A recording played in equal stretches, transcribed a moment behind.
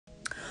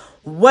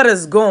What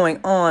is going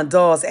on,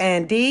 Dolls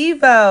and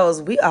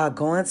Divos? We are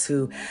going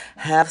to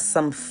have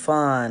some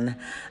fun.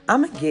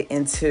 I'm going to get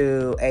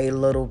into a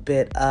little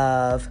bit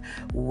of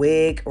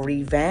wig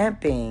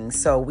revamping.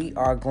 So, we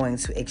are going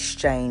to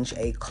exchange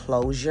a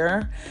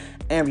closure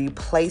and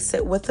replace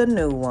it with a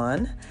new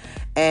one.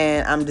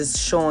 And I'm just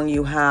showing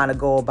you how to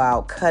go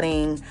about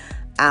cutting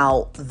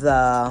out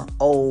the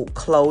old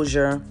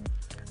closure.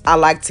 I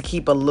like to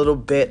keep a little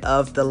bit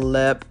of the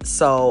lip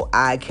so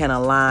I can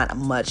align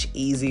much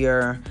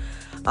easier.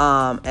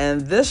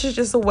 And this is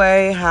just a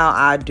way how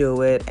I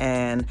do it.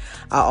 And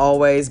I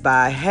always,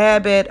 by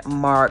habit,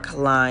 mark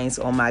lines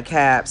on my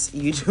caps.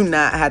 You do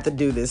not have to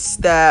do this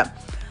step.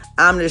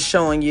 I'm just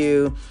showing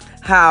you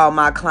how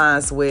my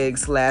clients'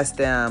 wigs last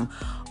them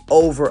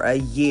over a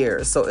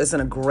year. So it's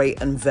a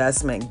great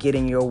investment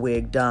getting your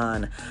wig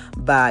done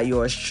by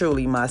yours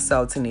truly,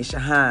 myself, Tanisha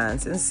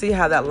Hines. And see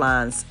how that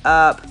lines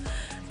up.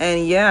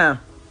 And yeah,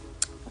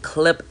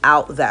 clip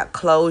out that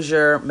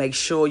closure. Make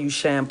sure you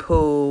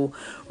shampoo,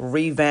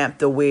 revamp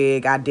the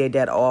wig. I did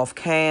that off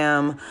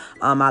cam.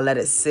 I let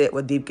it sit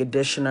with deep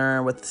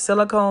conditioner with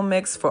silicone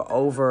mix for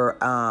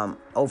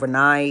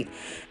overnight.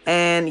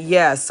 And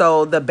yeah,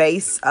 so the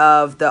base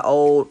of the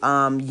old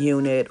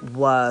unit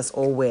was,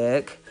 or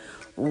wig,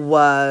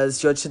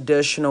 was your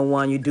traditional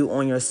one you do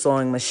on your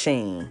sewing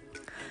machine.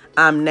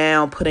 I'm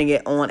now putting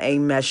it on a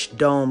mesh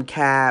dome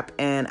cap,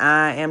 and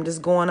I am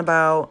just going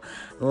about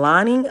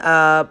lining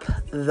up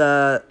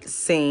the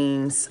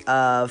seams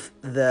of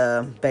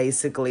the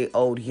basically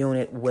old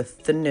unit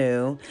with the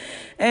new.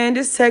 And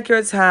just take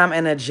your time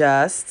and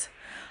adjust.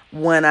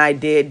 When I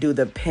did do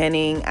the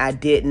pinning, I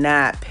did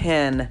not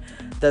pin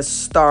the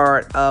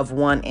start of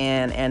one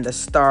end and the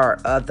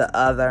start of the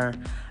other.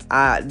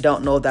 I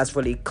don't know if that's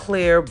really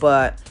clear,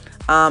 but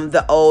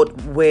the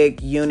old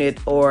wig unit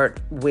or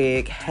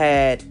wig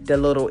had the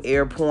little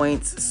ear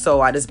points,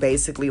 so I just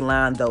basically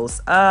lined those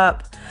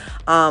up.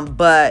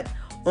 But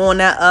on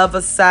that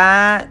other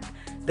side,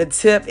 the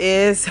tip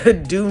is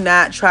do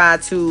not try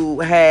to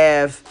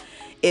have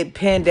it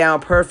pinned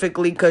down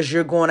perfectly, because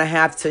you're going to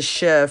have to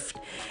shift.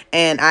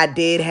 And I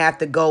did have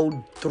to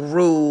go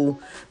through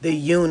the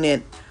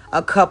unit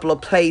a couple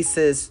of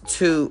places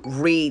to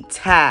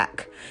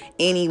re-tack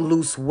any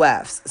loose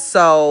wefts.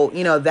 So,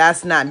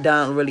 that's not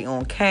done really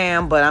on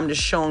cam, but I'm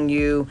just showing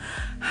you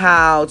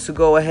how to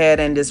go ahead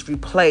and just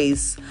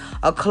replace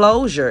a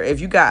closure.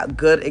 If you got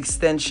good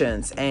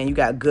extensions and you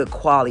got good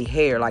quality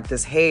hair, like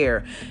this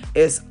hair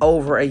is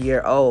over a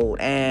year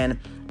old, and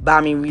by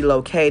me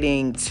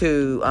relocating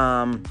to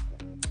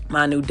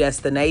my new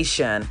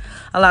destination,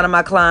 a lot of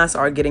my clients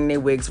are getting their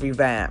wigs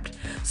revamped.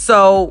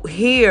 So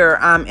here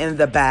I'm in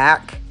the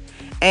back.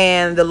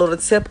 And the little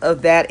tip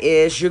of that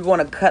is you're going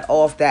to cut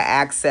off that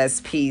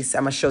access piece.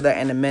 I'm going to show that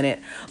in a minute.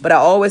 But I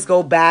always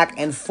go back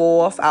and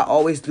forth. I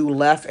always do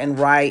left and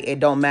right. It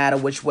don't matter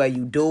which way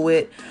you do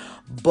it.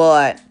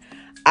 But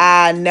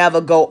I never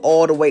go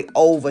all the way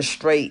over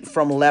straight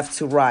from left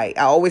to right.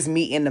 I always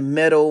meet in the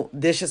middle.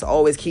 This just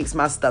always keeps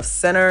my stuff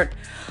centered.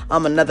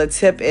 Another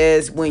tip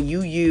is when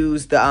you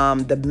use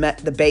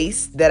the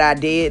base that I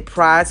did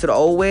prior to the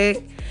old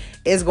wig,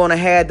 it's going to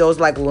have those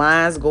like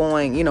lines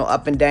going,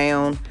 up and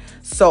down.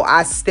 So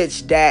I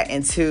stitched that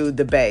into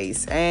the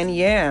base. And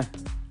yeah,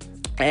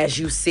 as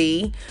you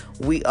see,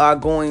 we are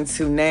going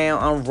to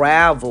now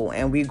unravel,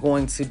 and we're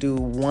going to do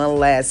one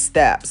last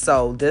step.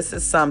 So this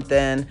is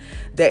something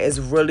that is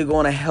really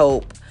going to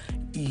help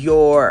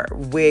your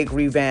wig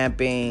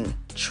revamping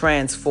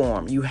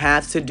transform. You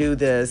have to do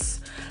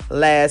this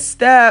last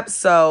step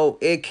so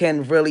it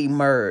can really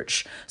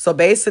merge. So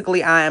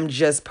basically, I am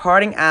just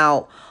parting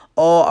out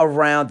all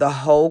around the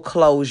whole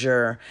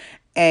closure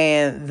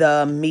and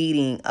the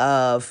meeting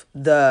of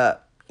the,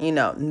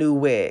 new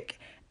wig.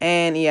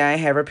 And yeah, I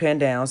have her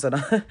pinned down, so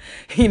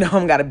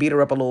I'm got to beat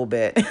her up a little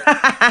bit.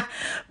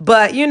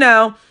 But,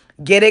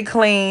 get it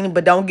clean,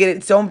 but don't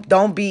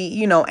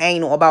be,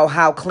 anal about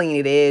how clean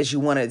it is. You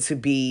want it to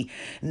be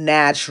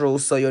natural,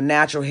 so your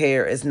natural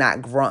hair is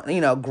not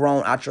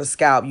grown out your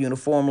scalp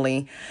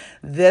uniformly.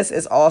 This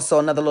is also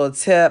another little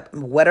tip.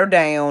 Wet her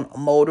down,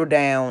 mold her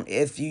down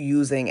if you're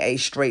using a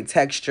straight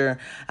texture.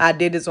 I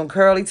did this on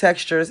curly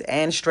textures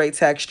and straight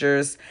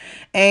textures,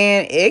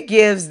 and it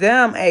gives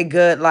them a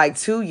good like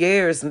 2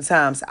 years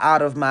sometimes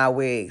out of my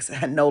wigs.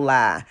 No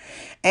lie.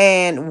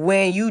 And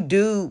when you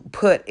do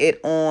put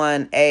it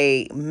on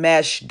a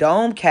mesh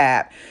dome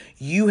cap,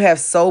 you have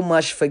so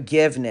much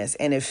forgiveness,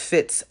 and it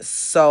fits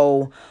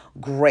so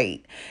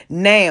great.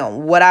 Now,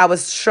 what I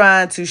was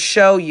trying to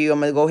show you, I'm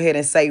going to go ahead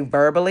and say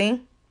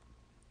verbally,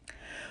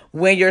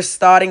 when you're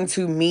starting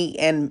to meet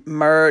and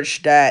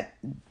merge that,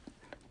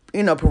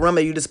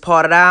 perimeter you just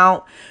parted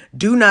out,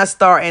 do not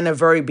start in the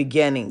very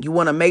beginning. You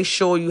want to make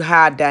sure you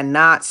had that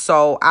knot.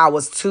 So I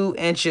was 2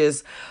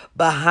 inches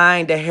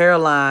behind the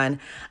hairline.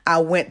 I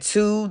went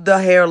to the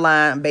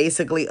hairline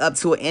basically up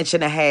to 1.5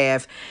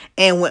 inches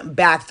and went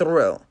back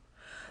through.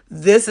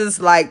 This is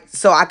like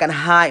so I can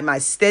hide my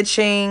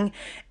stitching,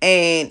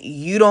 and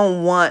you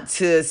don't want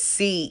to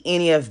see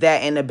any of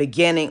that in the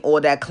beginning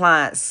or that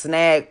client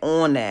snag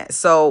on that.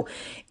 So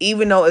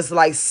even though it's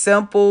like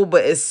simple,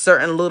 but it's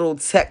certain little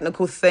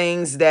technical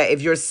things that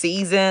if you're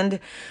seasoned,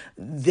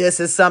 this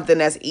is something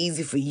that's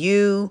easy for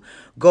you.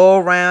 Go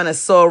around and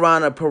sew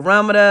around the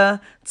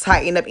perimeter,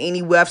 tighten up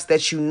any wefts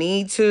that you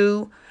need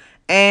to,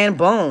 and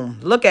boom,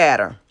 look at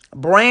her.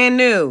 Brand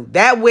new.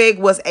 That wig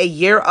was a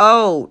year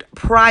old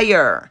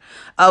prior.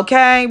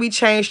 Okay, we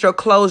changed your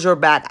closure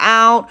back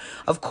out.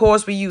 Of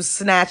course, we used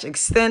snatch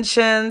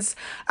extensions.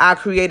 I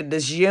created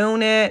this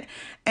unit,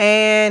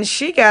 and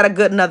she got a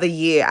good another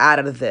year out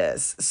of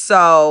this.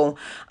 So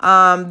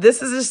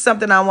this is just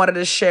something I wanted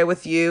to share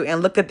with you.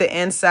 And look at the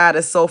inside.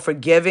 It's so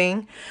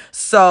forgiving.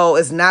 So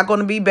it's not going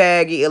to be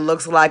baggy. It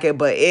looks like it,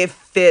 but it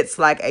fits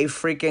like a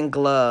freaking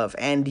glove,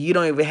 and you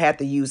don't even have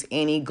to use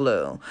any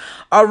glue.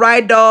 All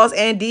right, dolls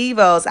and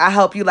divos, I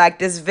hope you like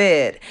this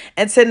vid.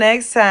 Until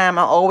next time,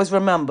 I always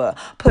remember,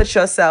 put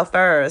yourself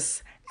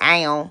first.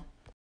 Ow.